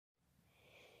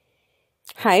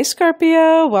Hi,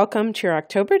 Scorpio. Welcome to your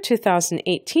October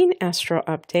 2018 Astro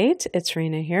Update. It's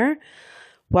Rena here.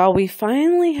 Well, we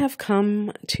finally have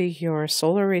come to your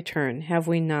solar return, have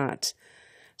we not,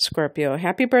 Scorpio?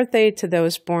 Happy birthday to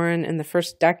those born in the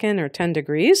first decan or 10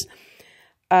 degrees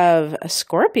of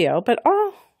Scorpio, but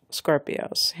all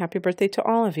Scorpios. Happy birthday to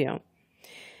all of you.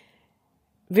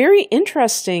 Very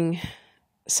interesting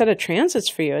set of transits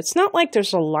for you. It's not like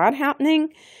there's a lot happening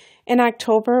in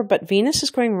October, but Venus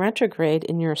is going retrograde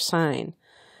in your sign.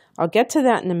 I'll get to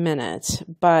that in a minute,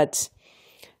 but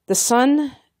the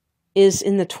Sun is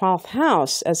in the 12th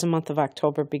house as the month of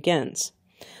October begins.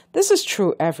 This is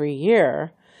true every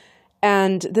year,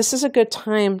 and this is a good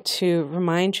time to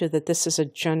remind you that this is a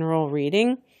general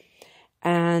reading,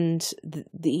 and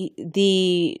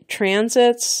the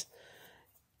transits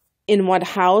in what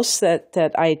house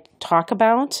that I talk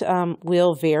about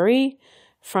will vary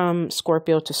from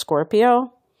Scorpio to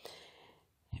Scorpio,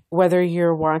 whether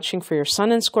you're watching for your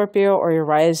Sun in Scorpio or your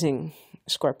rising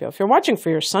Scorpio. If you're watching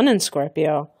for your Sun in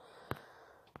Scorpio,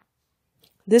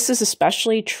 this is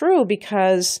especially true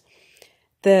because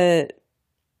the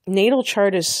natal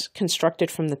chart is constructed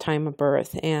from the time of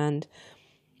birth, and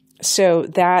so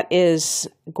that is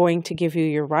going to give you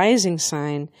your rising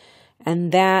sign,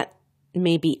 and that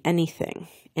may be anything.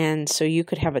 And so you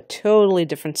could have a totally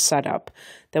different setup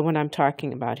than what I'm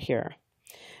talking about here.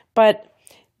 But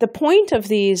the point of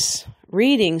these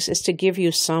readings is to give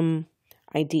you some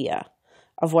idea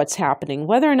of what's happening.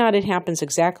 Whether or not it happens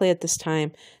exactly at this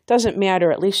time doesn't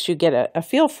matter. At least you get a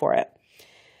feel for it.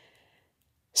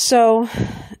 So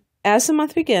as the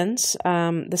month begins,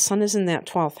 the Sun is in that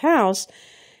 12th house,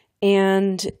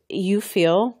 and you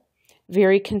feel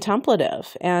very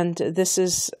contemplative. And this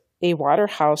is a water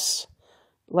house,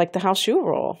 like the house you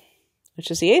rule, which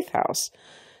is the 8th house.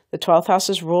 The 12th house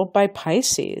is ruled by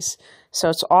Pisces, so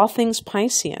it's all things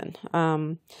Piscean.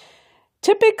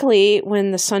 Typically,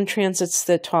 when the Sun transits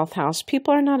the 12th house,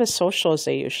 people are not as social as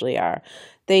they usually are.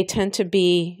 They tend to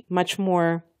be much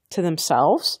more to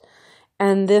themselves,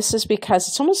 and this is because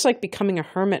it's almost like becoming a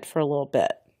hermit for a little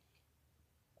bit.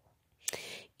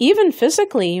 Even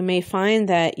physically, you may find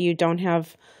that you don't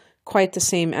have quite the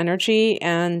same energy,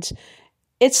 and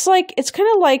it's kind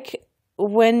of like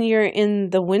when you're in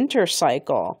the winter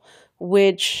cycle,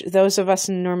 which those of us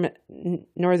in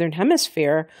Northern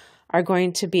Hemisphere are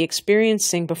going to be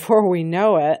experiencing before we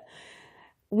know it.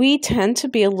 We tend to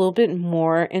be a little bit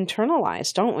more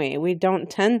internalized, don't we? We don't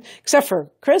tend, except for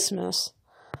Christmas.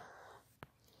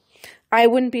 I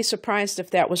wouldn't be surprised if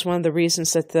that was one of the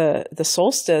reasons that the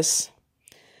solstice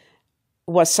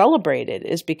was celebrated,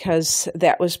 is because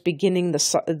that was beginning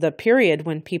the period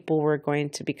when people were going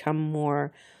to become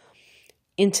more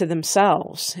into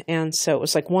themselves. And so it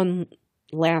was like one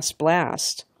last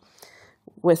blast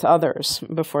with others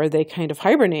before they kind of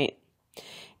hibernate.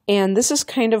 And this is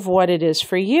kind of what it is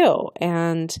for you.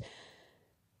 And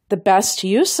the best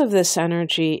use of this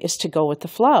energy is to go with the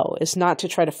flow, is not to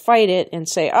try to fight it and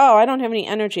say, oh, I don't have any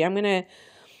energy. I'm going to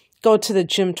go to the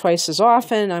gym twice as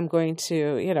often. I'm going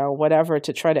to, whatever,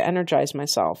 to try to energize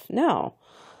myself. No.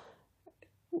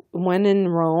 When in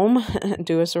Rome,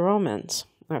 do as the Romans.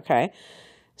 Okay.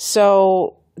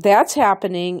 So that's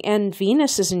happening, and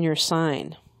Venus is in your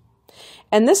sign.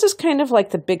 And this is kind of like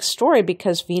the big story,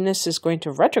 because Venus is going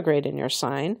to retrograde in your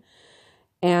sign,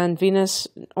 and Venus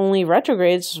only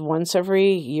retrogrades once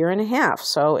every year and a half.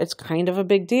 So it's kind of a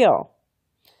big deal.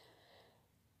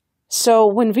 So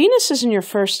when Venus is in your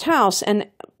first house, and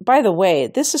by the way,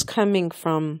 this is coming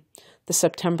from the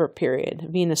September period,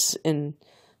 Venus in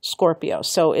Scorpio.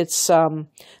 So it's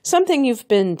something you've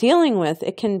been dealing with.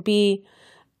 It can be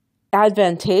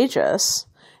advantageous,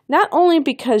 not only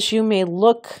because you may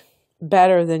look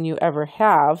better than you ever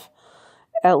have,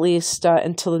 at least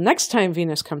until the next time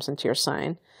Venus comes into your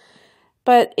sign,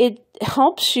 but it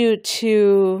helps you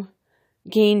to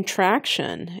gain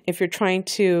traction. If you're trying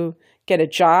to get a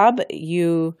job,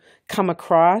 you come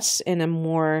across in a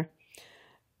more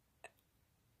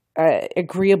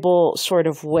agreeable sort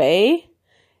of way.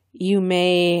 You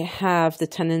may have the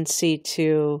tendency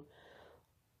to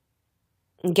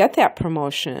get that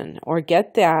promotion or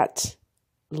get that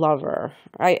lover.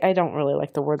 I don't really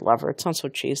like the word lover. It sounds so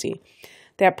cheesy.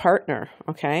 That partner,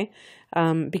 okay?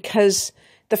 Because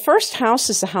the first house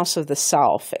is the house of the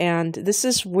self, and this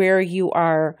is where you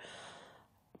are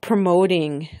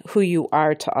promoting who you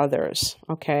are to others,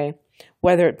 okay?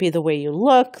 Whether it be the way you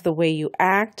look, the way you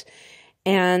act.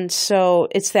 And so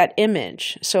it's that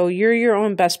image. So you're your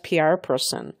own best PR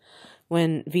person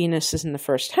when Venus is in the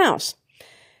first house.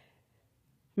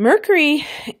 Mercury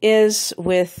is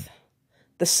with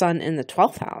the Sun in the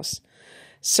 12th house.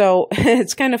 So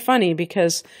it's kind of funny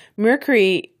because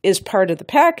Mercury is part of the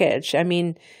package. I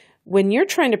mean, when you're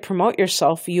trying to promote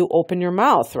yourself, you open your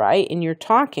mouth, right? And you're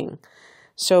talking.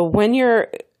 So when you're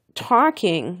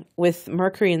talking with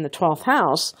Mercury in the 12th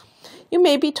house, you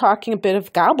may be talking a bit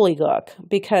of gobbledygook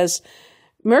because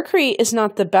Mercury is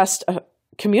not the best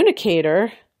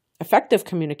communicator, effective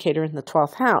communicator in the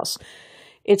 12th house.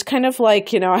 It's kind of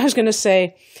like, I was going to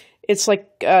say, it's like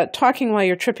talking while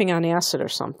you're tripping on acid or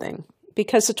something.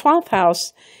 Because the 12th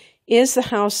house is the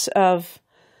house of,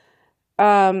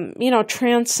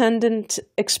 transcendent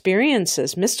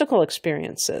experiences, mystical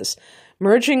experiences,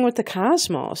 merging with the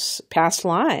cosmos, past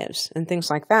lives, and things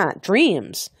like that,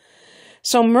 dreams.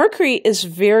 So Mercury is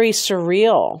very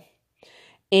surreal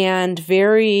and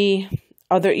very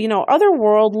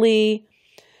otherworldly,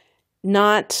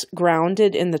 not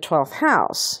grounded in the 12th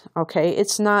house, okay?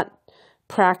 It's not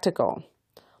practical.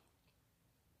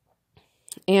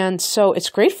 And so it's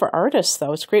great for artists,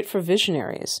 though. It's great for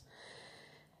visionaries.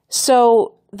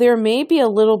 So there may be a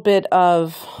little bit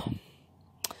of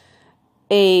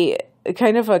a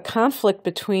kind of a conflict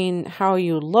between how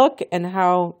you look and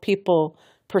how people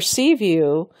perceive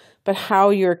you, but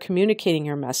how you're communicating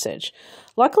your message.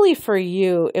 Luckily for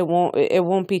you, it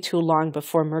won't be too long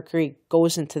before Mercury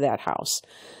goes into that house.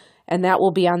 And that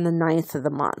will be on the 9th of the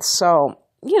month. So,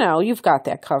 you've got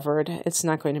that covered. It's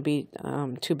not going to be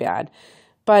too bad.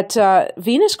 But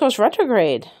Venus goes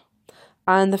retrograde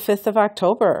on the 5th of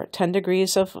October, 10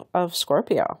 degrees of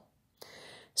Scorpio.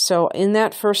 So in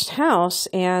that first house,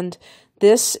 and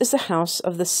this is the house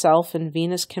of the self, and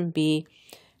Venus can be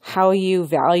how you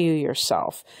value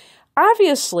yourself.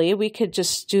 Obviously, we could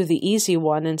just do the easy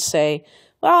one and say,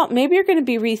 well, maybe you're going to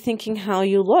be rethinking how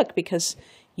you look because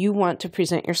you want to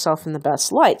present yourself in the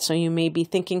best light. So you may be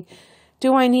thinking,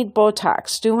 do I need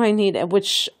Botox? Do I need,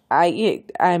 which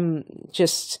I'm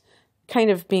just kind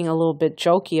of being a little bit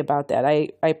jokey about that.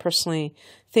 I personally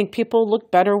think people look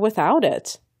better without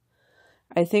it.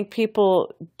 I think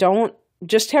people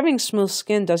just having smooth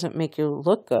skin doesn't make you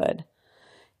look good.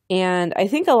 And I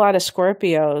think a lot of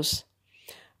Scorpios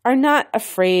are not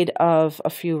afraid of a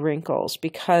few wrinkles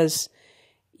because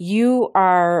you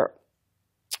are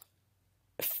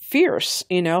fierce,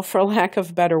 for lack of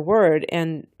a better word,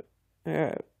 and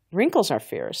wrinkles are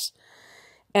fierce.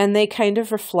 And they kind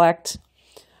of reflect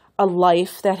a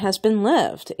life that has been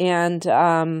lived.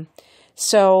 And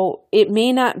so it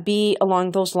may not be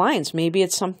along those lines. Maybe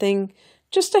it's something,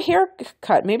 just a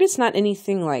haircut. Maybe it's not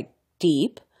anything like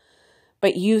deep,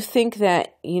 but you think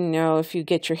that, if you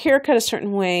get your hair cut a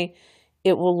certain way,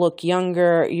 it will look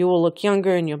younger. You will look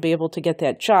younger and you'll be able to get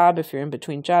that job if you're in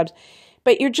between jobs.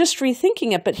 But you're just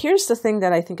rethinking it. But here's the thing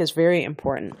that I think is very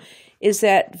important, is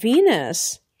that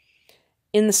Venus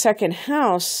in the second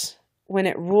house, when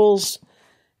it rules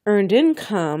earned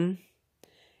income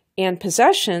and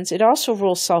possessions, it also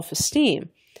rules self-esteem.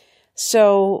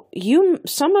 So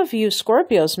some of you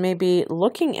Scorpios may be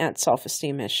looking at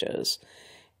self-esteem issues.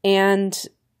 And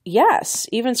yes,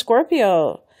 even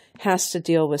Scorpio has to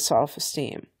deal with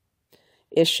self-esteem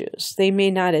issues. They may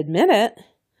not admit it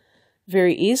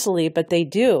very easily, but they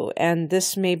do. And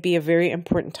this may be a very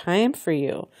important time for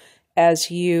you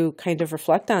as you kind of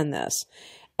reflect on this.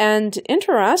 And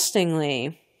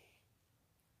interestingly,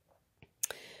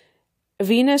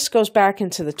 Venus goes back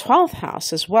into the 12th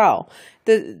house as well.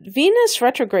 The Venus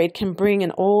retrograde can bring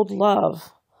an old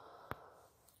love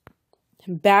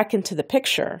back into the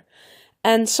picture.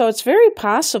 And so it's very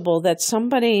possible that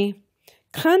somebody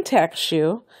contacts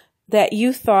you that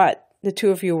you thought the two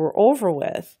of you were over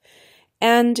with,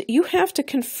 and you have to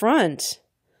confront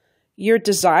your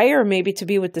desire maybe to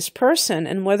be with this person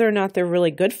and whether or not they're really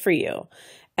good for you.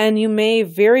 And you may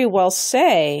very well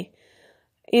say,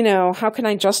 how can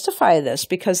I justify this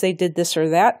because they did this or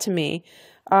that to me?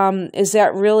 Is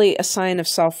that really a sign of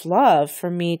self-love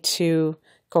for me to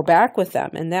go back with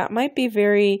them? And that might be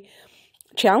very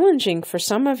challenging for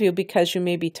some of you because you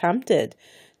may be tempted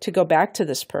to go back to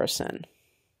this person.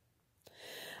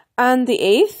 On the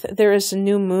 8th, there is a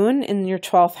new moon in your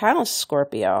 12th house,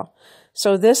 Scorpio.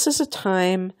 So this is a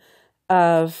time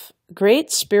of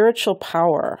great spiritual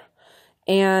power.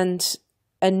 And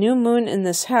a new moon in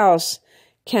this house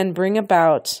can bring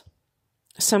about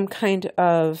some kind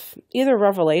of either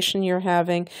revelation you're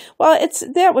having. Well,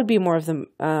 that would be more of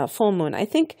the full moon. I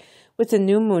think with the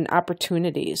new moon,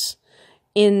 opportunities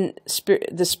in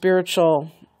the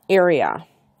spiritual area.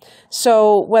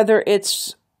 So whether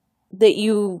it's that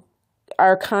you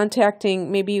are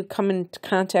contacting, maybe you come into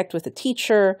contact with a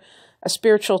teacher, a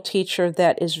spiritual teacher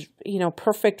that is,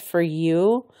 perfect for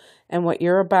you and what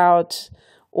you're about,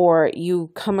 or you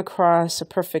come across a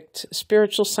perfect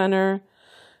spiritual center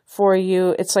for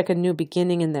you, it's like a new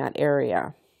beginning in that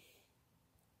area.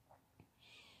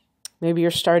 Maybe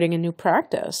you're starting a new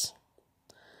practice.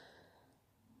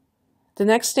 The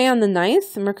next day on the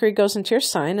 9th, Mercury goes into your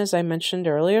sign, as I mentioned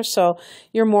earlier. So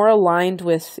you're more aligned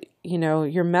with,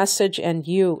 your message, and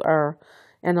you are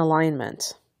in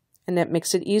alignment. And that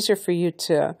makes it easier for you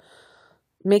to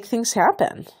make things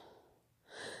happen.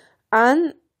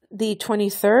 On the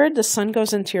 23rd, the sun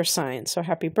goes into your sign. So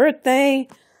happy birthday.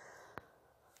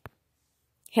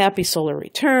 Happy solar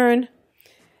return.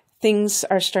 Things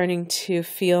are starting to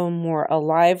feel more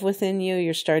alive within you.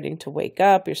 You're starting to wake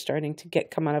up. You're starting to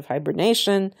come out of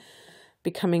hibernation,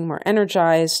 becoming more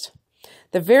energized.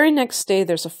 The very next day,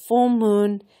 there's a full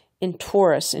moon in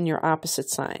Taurus in your opposite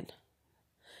sign,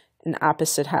 an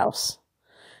opposite house.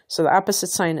 So the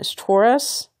opposite sign is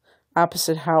Taurus.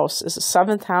 Opposite house is the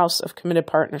 7th house of committed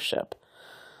partnership.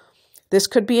 This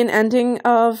could be an ending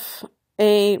of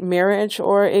a marriage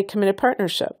or a committed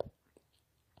partnership.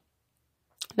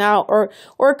 Now, or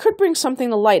it could bring something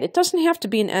to light. It doesn't have to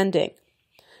be an ending.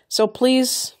 So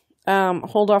please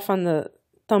hold off on the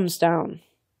thumbs down.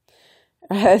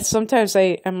 Sometimes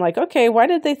I'm like, okay, why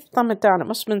did they thumb it down? It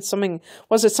must have been something.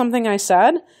 Was it something I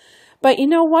said? But you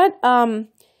know what?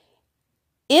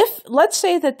 Let's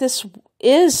say that this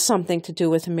is something to do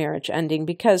with a marriage ending,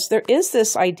 because there is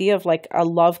this idea of like a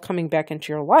love coming back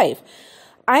into your life.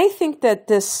 I think that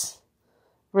this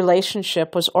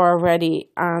relationship was already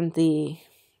on the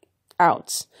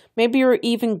outs. Maybe you're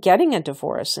even getting a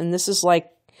divorce, and this is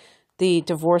like the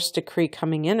divorce decree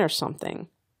coming in or something.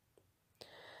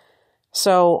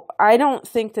 So I don't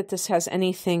think that this has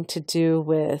anything to do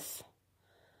with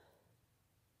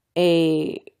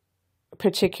a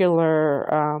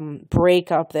particular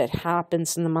breakup that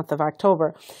happens in the month of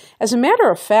October. As a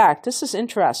matter of fact, this is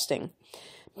interesting.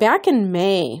 Back in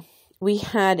May, we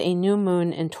had a new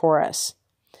moon in Taurus.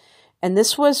 And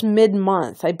this was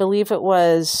mid-month. I believe it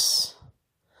was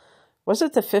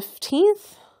it the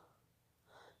 15th?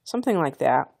 Something like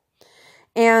that.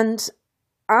 And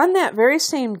on that very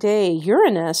same day,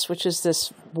 Uranus, which is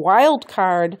this wild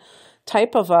card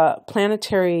type of a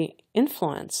planetary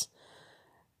influence,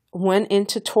 went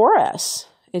into Taurus.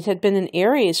 It had been in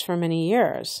Aries for many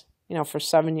years, for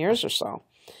 7 years or so.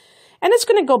 And it's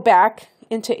going to go back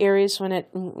into Aries when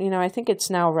I think it's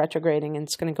now retrograding, and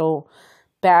it's going to go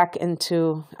back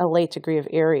into a late degree of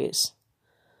Aries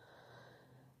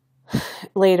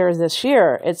later this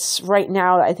year. It's right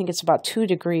now, I think it's about 2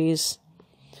 degrees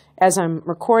as I'm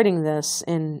recording this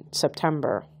in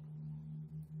September.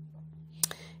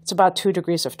 It's about 2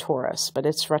 degrees of Taurus, but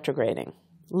it's retrograding,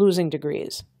 losing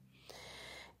degrees.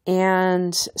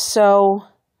 And so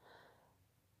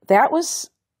that was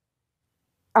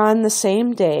on the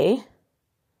same day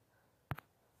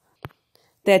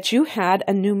that you had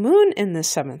a new moon in the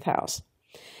 7th house.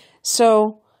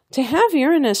 So to have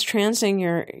Uranus transing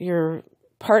your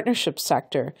partnership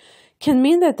sector can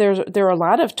mean that there are a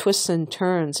lot of twists and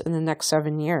turns in the next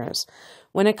 7 years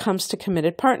when it comes to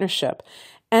committed partnership.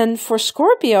 And for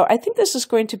Scorpio, I think this is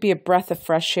going to be a breath of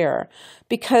fresh air,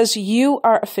 because you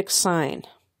are a fixed sign.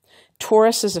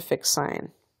 Taurus is a fixed sign.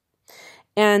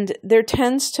 And there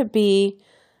tends to be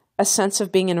a sense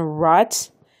of being in a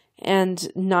rut and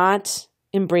not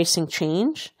embracing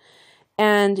change.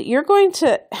 And you're going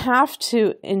to have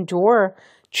to endure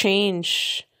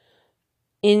change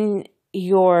in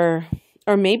your,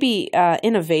 or maybe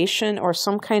innovation, or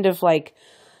some kind of like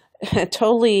a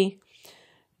totally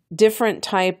different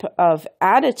type of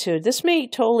attitude. This may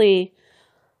totally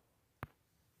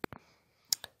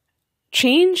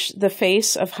change the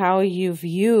face of how you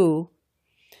view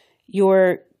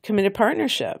your committed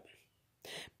partnership,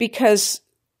 because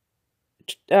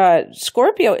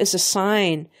Scorpio is a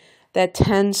sign that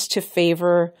tends to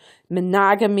favor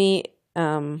monogamy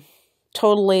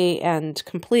totally and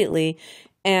completely,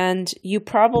 and you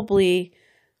probably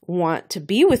want to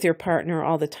be with your partner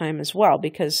all the time as well,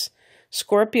 because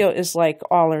Scorpio is like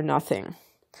all or nothing.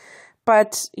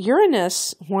 But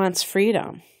Uranus wants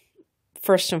freedom,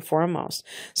 first and foremost.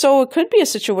 So it could be a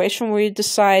situation where you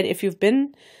decide, if you've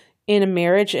been in a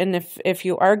marriage, and if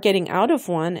you are getting out of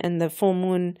one, and the full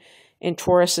moon in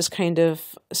Taurus is kind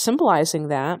of symbolizing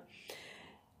that,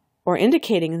 or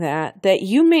indicating that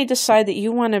you may decide that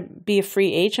you want to be a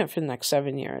free agent for the next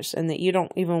 7 years, and that you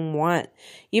don't even want,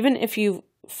 even if you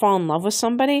fall in love with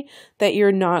somebody, that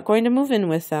you're not going to move in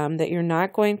with them, that you're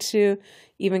not going to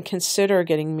even consider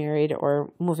getting married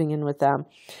or moving in with them,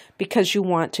 because you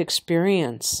want to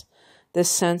experience this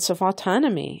sense of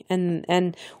autonomy,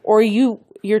 or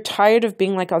you're tired of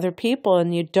being like other people,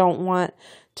 and you don't want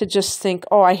to just think,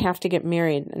 oh, I have to get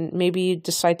married. And maybe you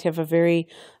decide to have a very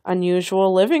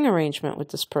unusual living arrangement with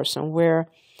this person where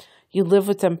you live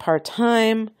with them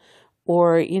part-time,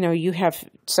 or, you have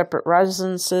separate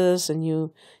residences and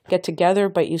you get together,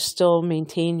 but you still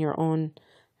maintain your own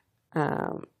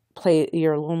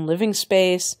your own living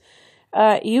space.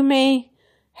 You may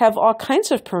have all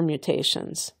kinds of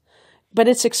permutations, but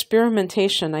it's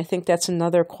experimentation. I think that's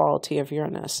another quality of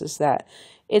Uranus, is that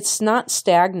it's not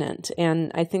stagnant.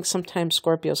 And I think sometimes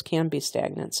Scorpios can be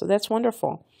stagnant. So that's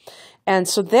wonderful. And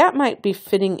so that might be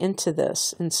fitting into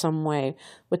this in some way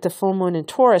with the full moon in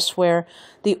Taurus, where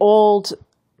the old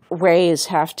ways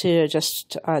have to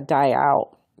just die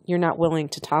out. You're not willing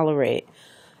to tolerate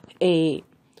a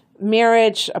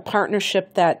marriage, a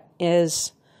partnership that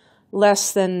is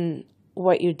less than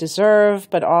what you deserve,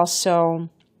 but also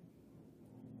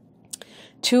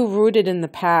too rooted in the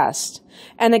past.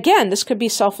 And again, this could be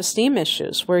self-esteem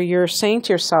issues where you're saying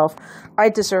to yourself, I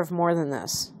deserve more than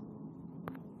this.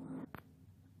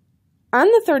 On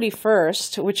the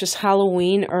 31st, which is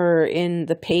Halloween, or in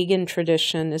the pagan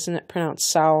tradition, isn't it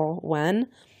pronounced Samhain?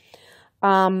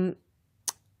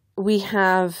 We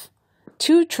have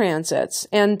 2 transits.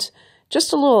 And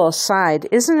just a little aside,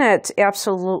 isn't it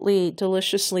absolutely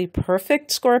deliciously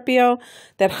perfect, Scorpio,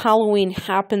 that Halloween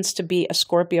happens to be a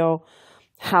Scorpio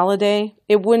holiday?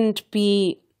 It wouldn't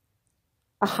be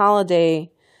a holiday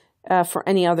for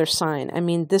any other sign. I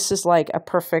mean, this is like a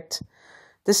perfect...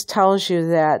 This tells you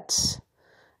that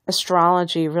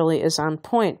astrology really is on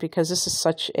point, because this is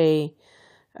such a,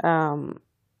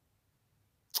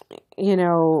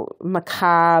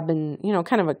 macabre and,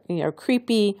 kind of a,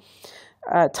 creepy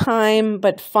time,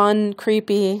 but fun,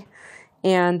 creepy.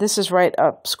 And this is right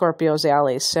up Scorpio's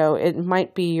alley. So it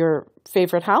might be your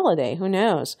favorite holiday. Who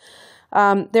knows?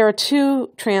 There are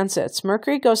 2 transits.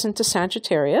 Mercury goes into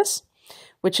Sagittarius,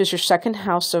 which is your second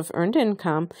house of earned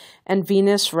income, and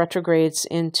Venus retrogrades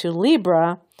into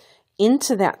Libra,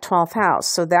 into that 12th house.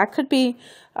 So that could be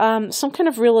some kind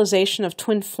of realization of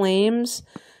twin flames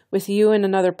with you and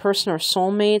another person, or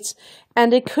soulmates.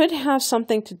 And it could have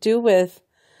something to do with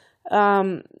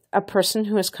a person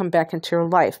who has come back into your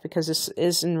life, because this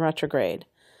is in retrograde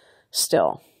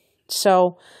still.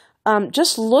 So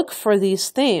just look for these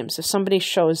themes. If somebody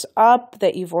shows up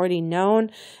that you've already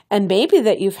known, and maybe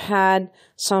that you've had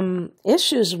some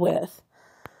issues with,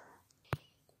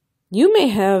 you may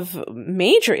have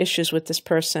major issues with this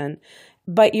person,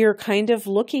 but you're kind of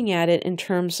looking at it in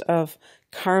terms of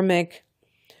karmic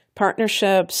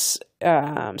partnerships,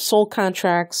 soul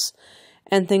contracts,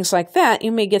 and things like that.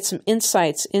 You may get some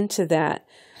insights into that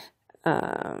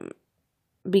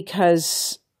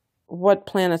because what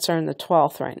planets are in the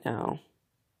 12th right now?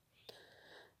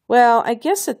 Well, I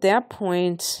guess at that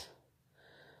point,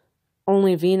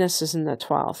 only Venus is in the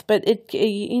 12th. But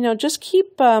just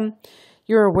keep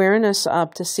your awareness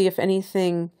up to see if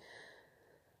anything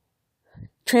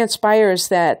transpires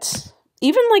that,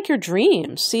 even like your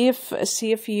dreams. See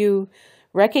if you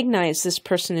recognize this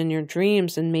person in your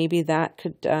dreams, and maybe that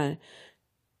could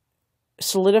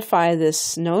solidify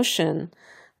this notion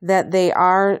that they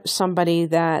are somebody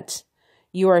that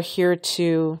you are here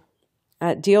to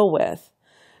deal with.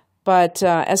 But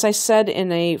as I said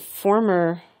in a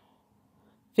former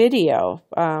video,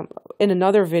 in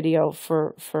another video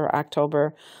for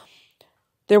October,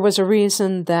 there was a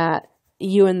reason that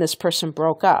you and this person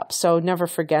broke up. So never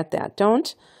forget that.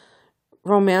 Don't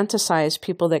romanticize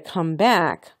people that come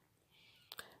back,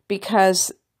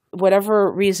 because whatever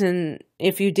reason,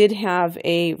 if you did have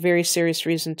a very serious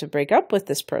reason to break up with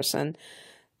this person,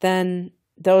 then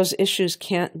those issues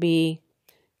can't be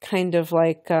kind of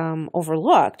like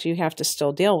overlooked. You have to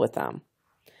still deal with them.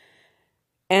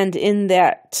 And in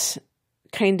that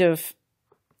kind of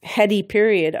heady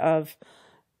period of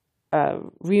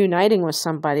reuniting with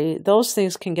somebody, those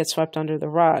things can get swept under the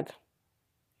rug.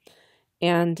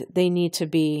 And they need to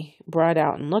be brought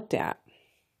out and looked at.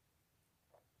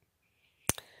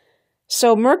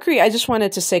 So Mercury, I just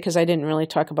wanted to say, because I didn't really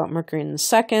talk about Mercury in the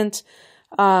second,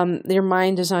 your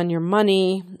mind is on your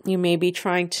money. You may be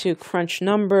trying to crunch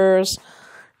numbers,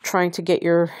 trying to get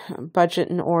your budget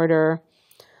in order,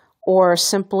 or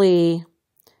simply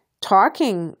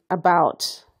talking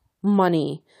about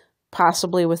money,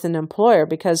 possibly with an employer,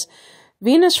 because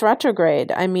Venus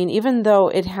retrograde, I mean, even though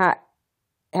it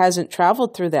hasn't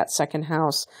traveled through that second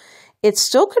house, it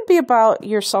still could be about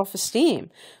your self-esteem.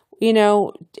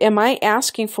 Am I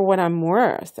asking for what I'm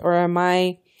worth, or am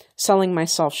I selling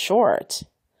myself short?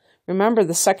 Remember,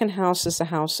 the second house is the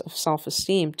house of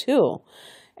self-esteem too.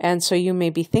 And so you may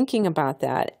be thinking about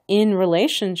that in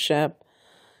relationship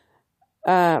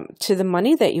to the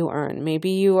money that you earn. Maybe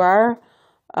you are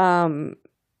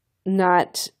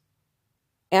not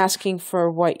asking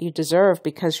for what you deserve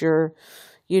because you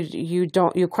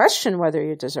question whether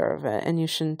you deserve it, and you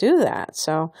shouldn't do that.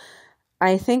 So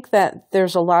I think that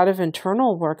there's a lot of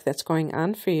internal work that's going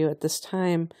on for you at this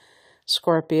time,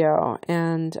 Scorpio,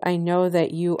 and I know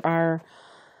that you are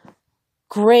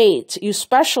great. You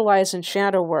specialize in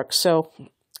shadow work, so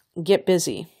get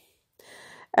busy.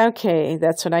 Okay,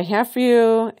 that's what I have for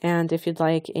you, and if you'd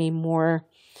like a more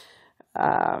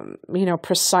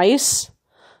precise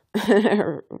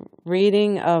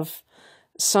reading of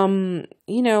some,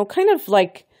 kind of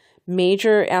like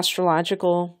major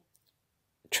astrological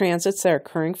transits that are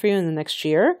occurring for you in the next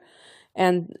year.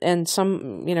 And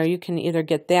some, you can either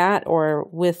get that or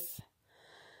with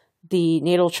the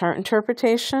natal chart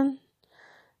interpretation,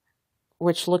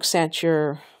 which looks at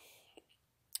your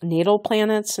natal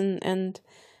planets and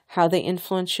how they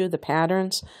influence you, the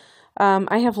patterns.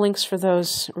 I have links for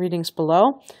those readings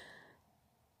below.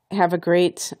 Have a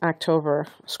great October,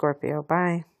 Scorpio.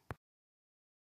 Bye.